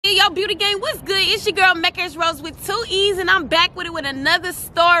Yo Beauty Gang, what's good? It's your girl Mecca's Rose with 2 E's, and I'm back with it with another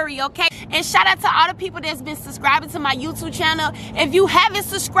story, okay? And shout out to all the people that's been subscribing to my YouTube channel. If you haven't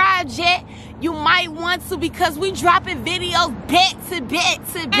subscribed yet, you might want to, because we dropping videos back to back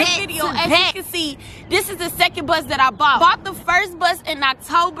to back. As you can see, this is the second bus that I bought the first bus in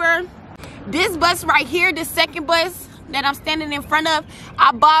October. This bus right here, the second bus that I'm standing in front of,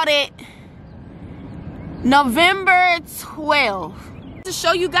 I bought it November 12th. To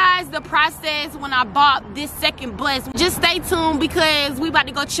show you guys the process when I bought this second bus. Just stay tuned because we about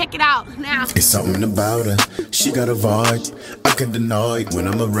to go check it out now. It's something about her, she got a vibe I can't deny it. When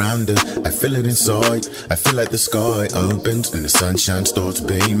I'm around her, I feel it inside. I feel like the sky opens and the sunshine starts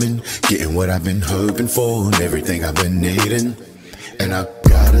beaming, getting what I've been hoping for and everything I've been needing. And I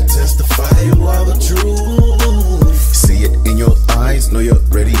gotta testify you are the truth. See it in your eyes, know you're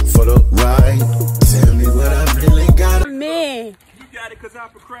ready for the ride. Tell me what I really got. Man, got it because I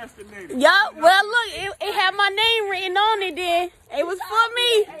procrastinated. Yup, well look, it had my name written on it then. It was for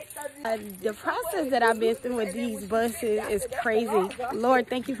me. The process that I've been through with these buses is crazy. Lord,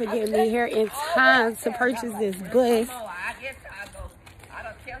 thank you for getting me here in time to purchase this bus.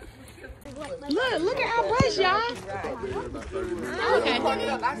 Look at our bus, y'all. Okay.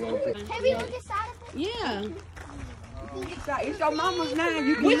 Can we look inside of it? Yeah. It's your mama's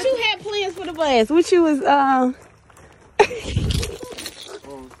name. What you had plans for the bus? What you was I'm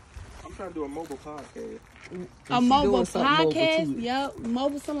trying to do a mobile podcast. A mobile podcast? Yep.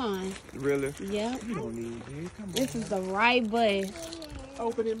 Mobile salon. Really? Yep. You don't need it. Come on. This is the right bus.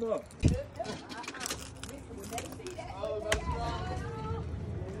 Open him up.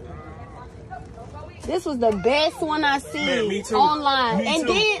 This was the best one I seen. Man, me too. Online. Me and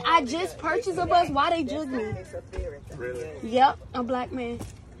too. then I just purchased a bus. Why they judge me? Really? Yep, a black man.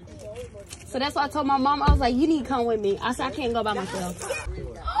 So that's why I told my mom, I was like, you need to come with me. I said, I can't go by myself.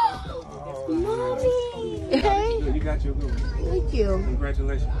 Mommy. Okay. You got your good one. Thank you.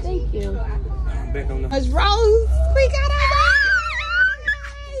 Congratulations. Thank you. I'm back on the... It's Rose. We got our bus.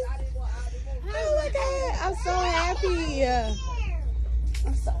 Oh my God. I'm so happy.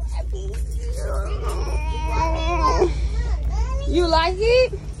 I'm so happy. You like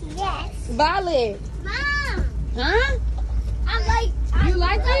it? Yes. Violet. Mom. Huh? You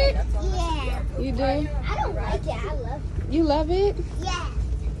like it? Yeah. You do? I don't like it. I love it. You love it? Yeah.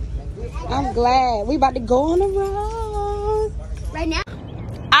 I'm glad. We about to go on the road. Right now?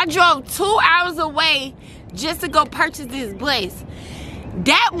 I drove 2 hours away just to go purchase this bus.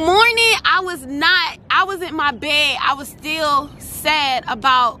 That morning, I was in my bed. I was still sad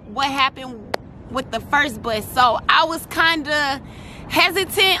about what happened with the first bus. So I was kind of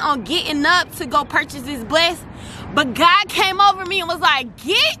hesitant on getting up to go purchase this bus. But God came over me and was like,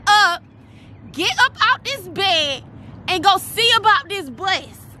 get up out this bed and go see about this bus.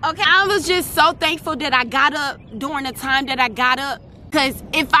 Okay, I was just so thankful that I got up during the time that I got up. Because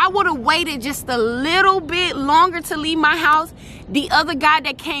if I would have waited just a little bit longer to leave my house, the other guy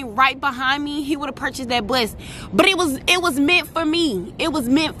that came right behind me, he would have purchased that bus. But it was meant for me. It was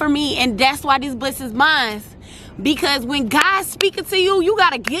meant for me, and that's why this bus is mine. Because when God's speaking to you, you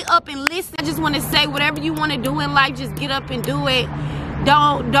got to get up and listen. I just want to say, whatever you want to do in life, just get up and do it.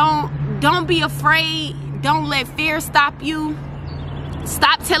 Don't be afraid. Don't let fear stop you.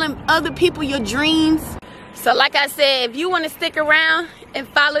 Stop telling other people your dreams. So like I said, if you want to stick around and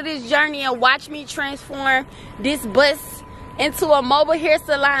follow this journey and watch me transform this bus into a mobile hair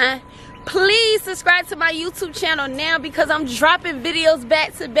salon, please subscribe to my YouTube channel now, because I'm dropping videos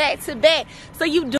back to back to back. So you do